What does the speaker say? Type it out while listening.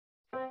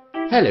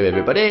Hello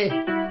everybody,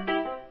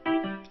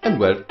 and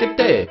well, good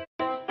day.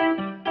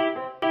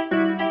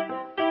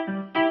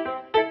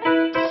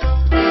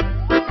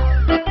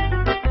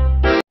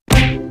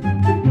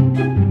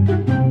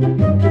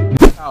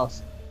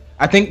 House.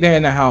 I think they're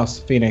in the house,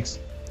 Phoenix.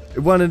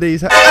 One of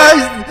these. He's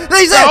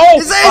there!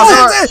 He's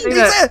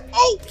there!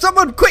 Oh,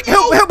 someone, quick,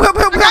 help! I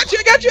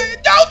got you!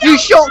 No! You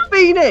shot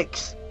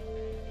Phoenix!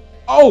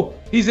 Oh,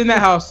 he's in that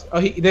house.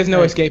 Oh, there's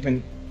no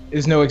escaping.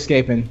 There's no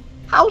escaping.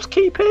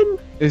 Housekeeping?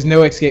 There's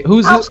no escape.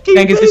 Who's this? Housekeeping?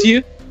 Hank, is this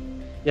you?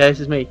 Yeah, this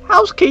is me.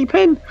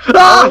 Housekeeping!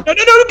 Ah! No,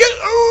 get.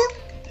 Oh.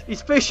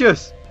 He's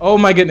vicious! Oh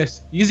my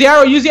goodness. Use the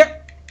arrow, use the arrow.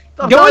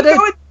 Go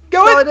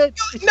in.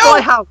 It's No.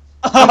 my house!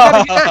 Yeah.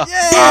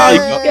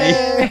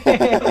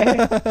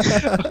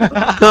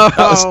 That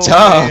was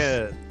tough.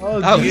 Man.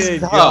 Oh, Oh good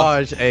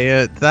gosh, gosh.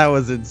 Ant, that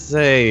was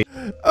insane.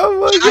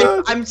 Oh my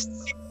god! I'm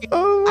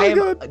Oh my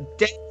god!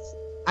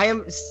 I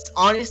am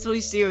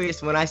honestly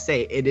serious when I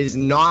say it is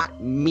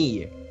not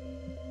me.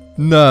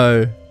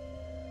 No,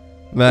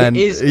 man,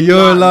 It is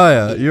you're a not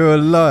liar. me. You're a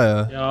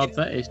liar. Yeah, I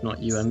bet it's not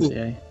you,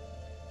 MCA.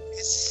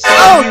 It's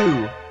Oh!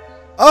 you.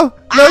 Oh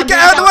no! I'm Get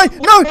out of the way!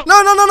 No!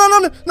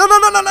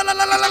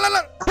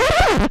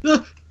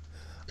 No!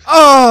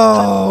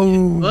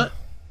 Oh! What?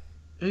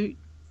 Who?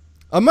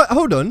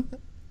 Hold on.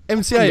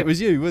 MCA, it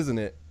was you, wasn't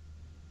it?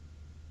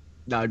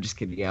 No, I'm just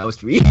kidding. Yeah, it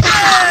was me.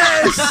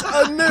 Yes!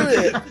 I knew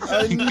it.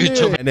 I knew Good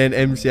job. it. And then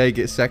MCA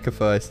gets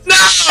sacrificed. No!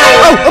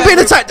 Oh! I'm being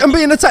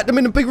attacked. I'm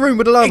in a big room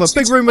with the lava.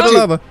 Big room with the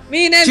lava.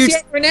 Me and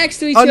MCA were next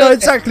to each I other. know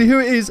exactly who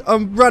it is.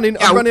 I'm running.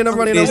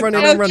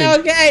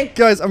 Okay.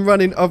 Guys, I'm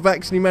running. I've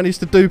actually managed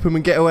to dupe him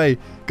and get away.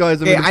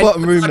 Guys, I'm in the I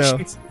bottom room now.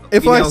 actually-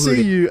 If you I know who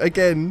see it- you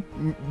again,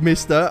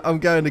 mister, I'm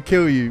going to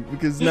kill you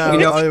because now You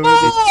know- I It's a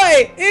already.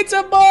 boy! It's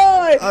a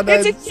boy! I know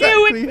It's a exactly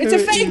chew! It's who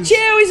a it fake is.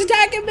 chew! He's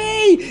attacking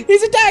me!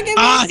 He's attacking me!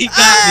 Ah, he got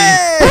me.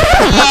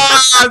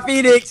 Ah,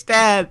 Phoenix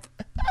death.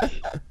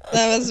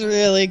 That was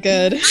really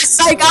good.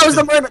 Psych, I was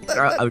the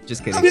murderer. I was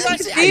just kidding. Did I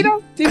beat him?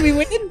 Did we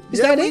win? Is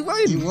Yeah, that we it?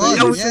 won. You won.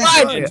 That was Yeah.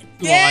 fun.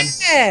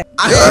 Yeah!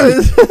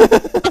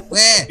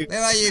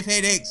 Where are you,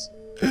 Phoenix?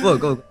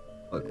 Look.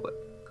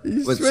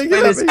 He's What's- swinging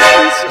where at is- me.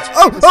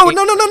 Oh,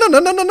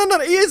 no.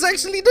 He is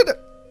actually doing it.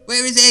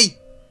 Where is he?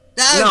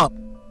 No.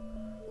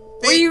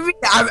 What do you mean?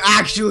 I'm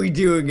actually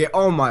doing it.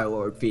 Oh my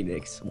lord,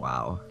 Phoenix.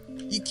 Wow.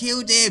 You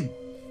killed him.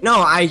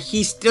 No,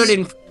 he stood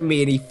in front of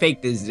me and he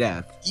faked his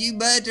death. You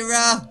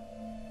murderer.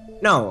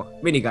 No,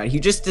 minigun. He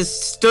just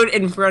stood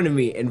in front of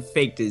me and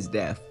faked his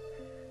death.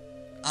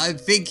 I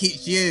think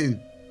it's you.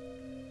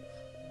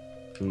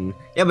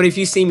 Yeah, but if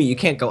you see me, you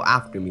can't go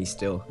after me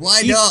still.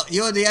 Why not?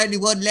 You're the only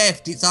one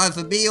left. It's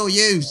either me or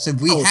you, so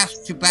we have to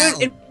Stood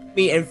battle. in front of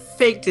me and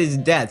faked his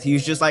death. He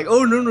was just like,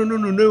 oh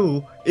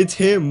no, it's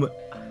him.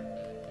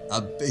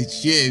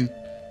 It's you.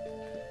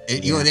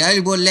 You're the only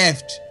one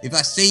left. If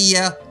I see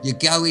you, you're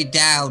going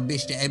down,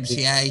 Mr.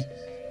 MCA.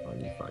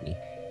 Funny.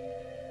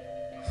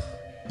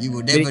 You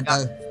will never Big-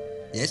 know.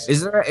 Yes?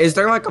 Is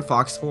there like a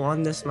foxhole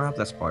on this map?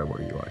 That's probably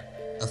where you are.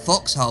 A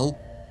foxhole?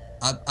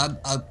 I'm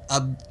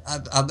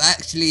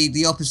actually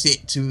the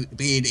opposite to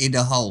being in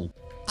a hole.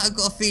 I've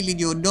got a feeling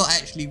you're not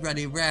actually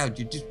running around.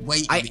 You're just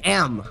waiting. I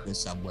am.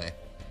 Somewhere.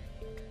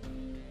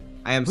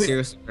 I am Wait.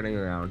 seriously running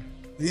around.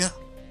 Yeah.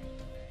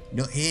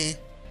 Not here.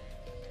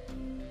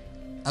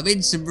 I'm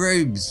in some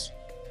rooms.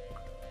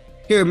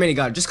 Here,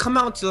 minigun, just come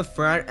out to the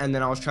front and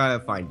then I'll try to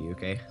find you,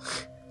 okay?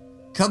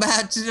 Come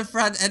out to the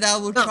front and I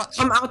will No, try.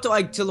 come out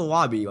to the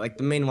lobby, like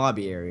the main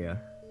lobby area.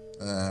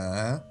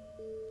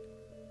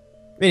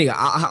 Minigun,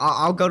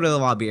 I'll go to the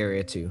lobby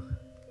area too.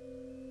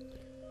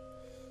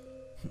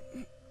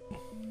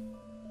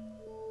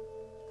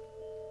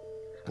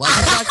 Why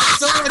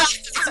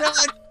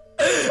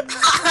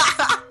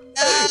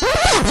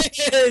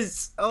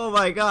Yes! Oh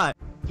my god.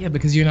 Yeah,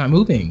 because you're not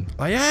moving.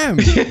 I am.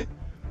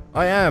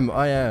 I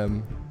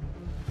am.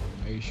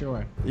 Are you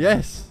sure?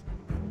 Yes.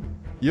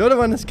 You're the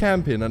one that's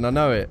camping, and I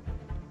know it.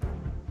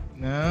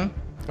 No?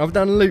 I've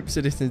done loops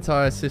of this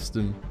entire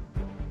system.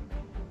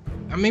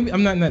 Maybe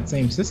I'm not in that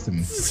same system.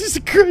 This is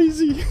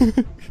crazy.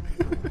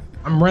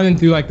 I'm running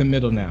through like the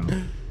middle now.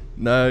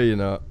 No, you're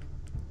not.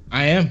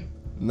 I am.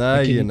 No,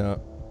 Okay. you're not.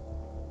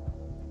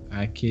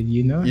 I kid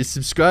you not. Your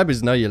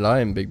subscribers know you're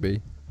lying, Big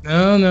B.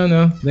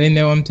 No. They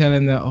know I'm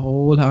telling the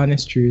whole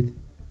honest truth.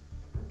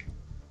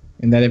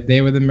 And that if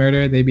they were the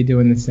murderer, they'd be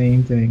doing the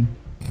same thing.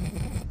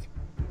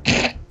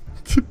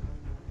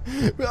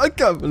 I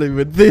can't believe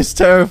we're this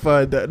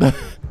terrified that.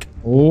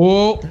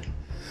 Oh!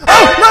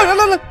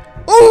 Oh no!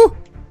 Oh!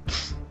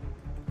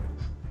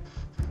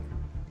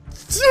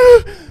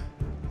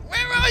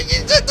 Where are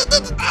you?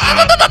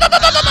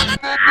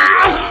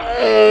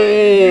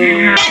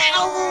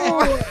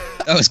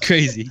 That was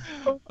crazy.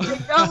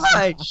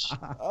 Gosh.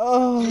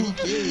 Oh.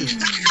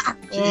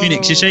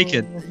 Phoenix, you're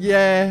shaking.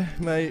 Yeah,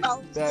 mate.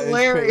 That is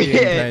pretty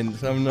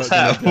hilarious. intense. I'm not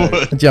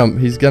gonna jump.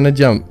 He's gonna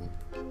jump.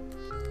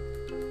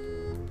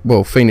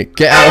 Well, Phoenix,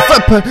 get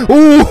out of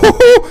Ooh!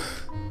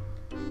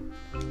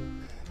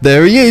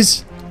 There he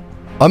is.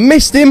 I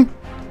missed him.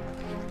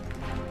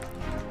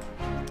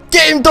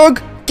 Get him,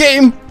 dog. Get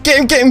him. Get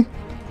him, get him!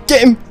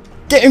 Get him!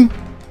 Get him!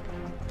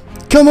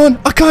 Come on!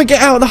 I can't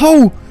get out of the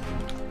hole!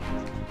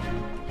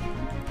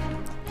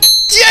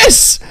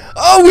 Yes!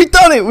 Oh, we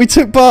done it! We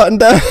took Barton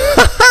down.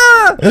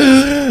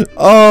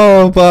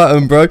 Oh,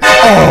 Barton, bro.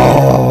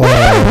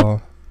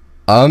 Oh!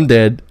 I'm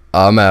dead.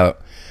 I'm out.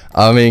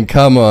 I mean,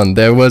 come on.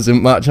 There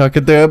wasn't much I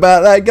could do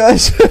about that,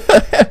 guys.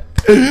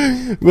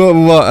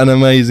 What an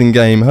amazing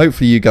game.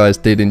 Hopefully you guys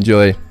did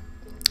enjoy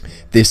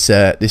this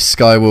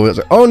Skywars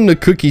on the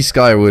Cookie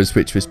Skywars,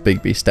 which was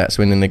Big B Stats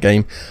winning the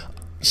game.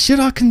 Should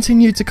I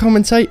continue to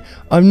commentate?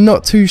 I'm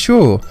not too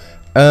sure.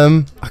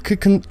 I could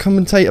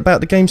commentate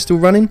about the game still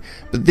running,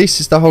 but this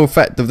is the whole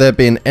fact of there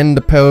being ender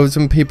pearls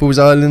on people's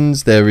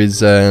islands.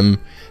 There's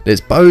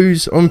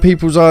bows on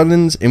people's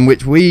islands, in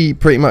which we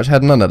pretty much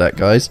had none of that,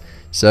 guys.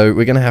 So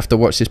we're gonna have to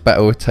watch this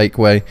battle take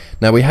way.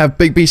 Now we have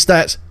Big B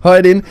Stats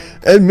hiding,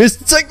 and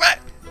Mr. Take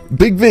Back,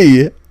 Big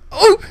V.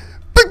 Oh,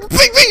 Big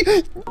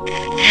V.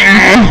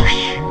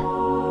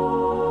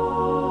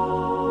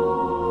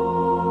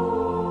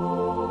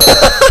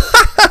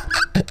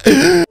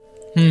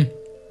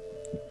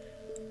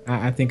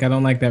 I think I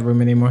don't like that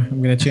room anymore.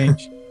 I'm gonna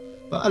change.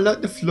 But I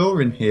like the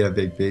floor in here,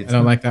 Big B. I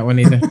don't like that one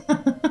either.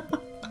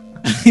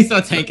 He's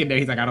not tanking there.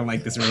 He's like, I don't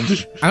like this room.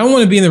 I don't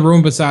want to be in the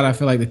room beside, I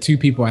feel like, the two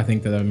people I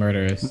think that are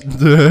murderers.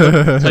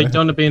 So you don't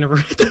want to be in a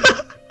room.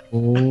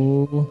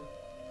 Oh.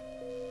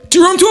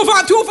 Room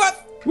 205, 205.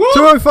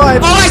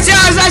 205. Oh, I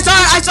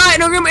saw it.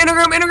 In a room.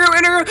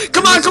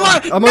 Come on.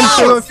 I'm on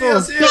 204.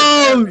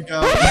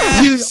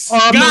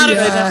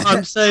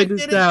 I'm saying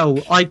this now.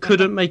 I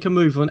couldn't make a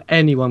move on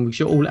anyone. We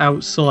were all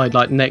outside,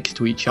 like next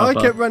to each other.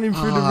 I kept running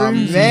through the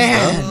rooms.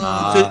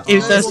 Man.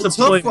 If that's the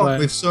point where...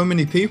 with so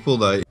many people,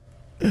 though.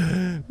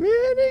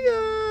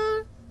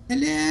 Hello.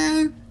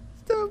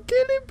 Stop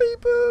killing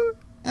people.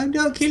 I'm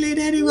not killing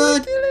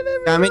anyone.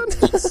 Damn it.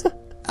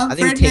 I'm I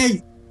think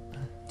friendly.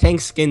 Tank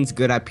skin's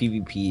good at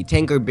PvP.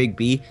 Tank or Big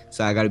B,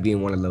 so I gotta be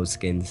in one of those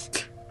skins.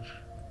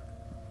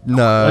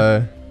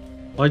 No.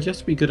 Why'd you have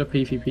to be good at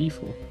PvP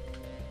for?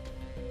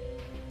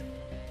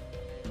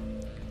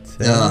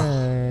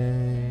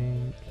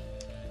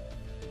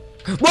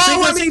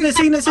 Whoa,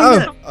 Seen it.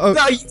 Oh,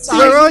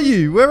 where are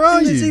you? Where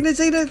are you? Seen it.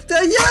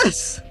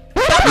 Yes!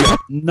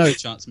 No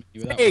chance of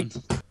me with that one.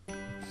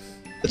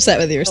 Upset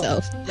with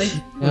yourself.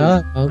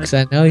 No, folks,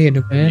 I know you're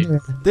the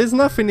murderer. There's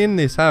nothing in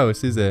this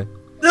house, is there?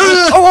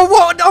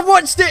 Oh, I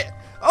watched it!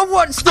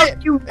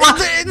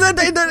 In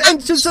the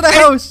entrance of the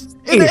house!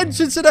 In the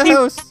entrance of the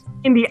house!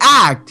 in the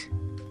act.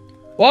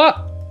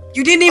 What?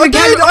 You didn't even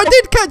catch I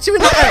did catch you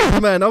in the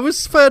act, man. I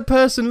was third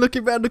person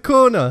looking round the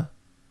corner.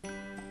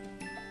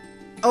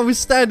 I was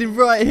standing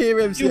right here,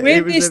 MC. You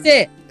witnessed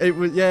it. It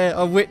was, yeah,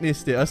 I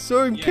witnessed it. I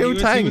saw him kill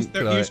Tank.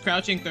 He was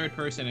crouching third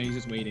person and he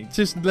was just waiting.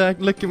 Just like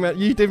looking at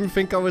you. Didn't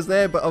think I was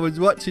there, but I was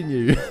watching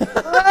you.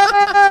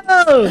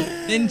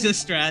 Ninja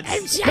strats.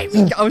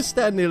 MCA, I was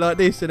standing there like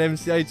this, and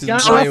MCA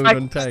just wailed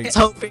on Tank. It's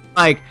hoping,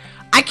 like,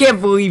 I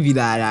can't believe you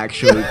that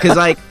actually, because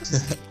like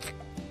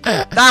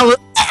that was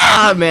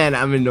man,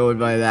 I'm annoyed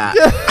by that.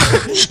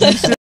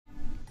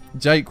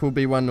 Jake will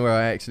be one where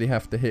I actually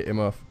have to hit him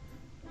off.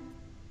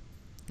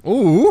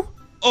 Ooh.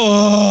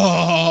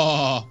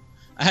 Oh,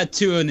 I had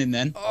two on him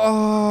then.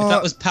 Oh. If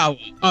that was power.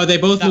 Oh, they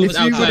both moved you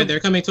outside. would've-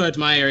 They're coming towards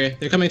my area.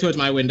 They're coming towards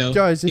my window.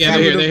 Guys, if yeah,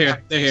 you they're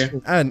would've-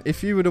 here. And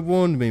if you would have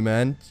warned me,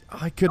 man,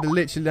 I could have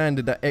literally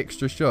landed that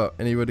extra shot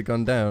and he would have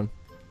gone down.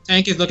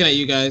 Tank is looking at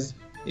you guys.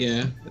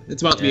 Yeah,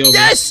 it's about to be over.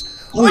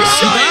 Yes! We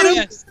shot him!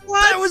 Yes.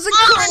 That was a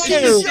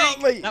cracking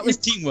shot, mate! That was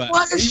teamwork.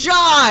 What a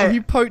shot! He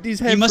poked his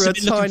He head must through a have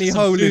been looking tiny for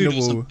some hole in food the or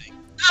wall. something.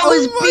 That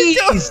was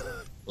beast!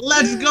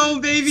 Let's go,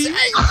 baby!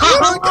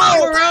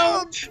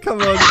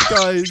 Come on,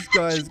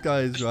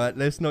 guys, right?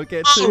 Let's not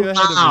get too ahead of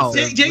wow.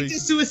 ourselves. Jake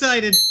just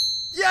suicided.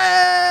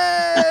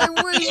 Yeah!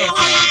 We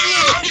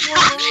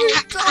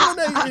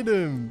dominated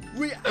him!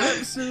 We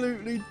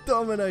absolutely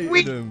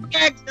dominated him!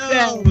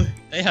 No.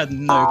 They had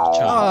no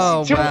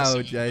Oh, chance.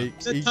 wow, Jake.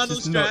 The He tunnel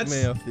just knocked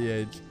strats. me off the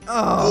edge.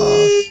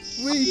 Oh,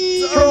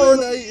 we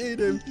dominated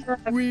him.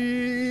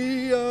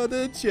 We are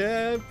the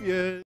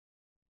champions.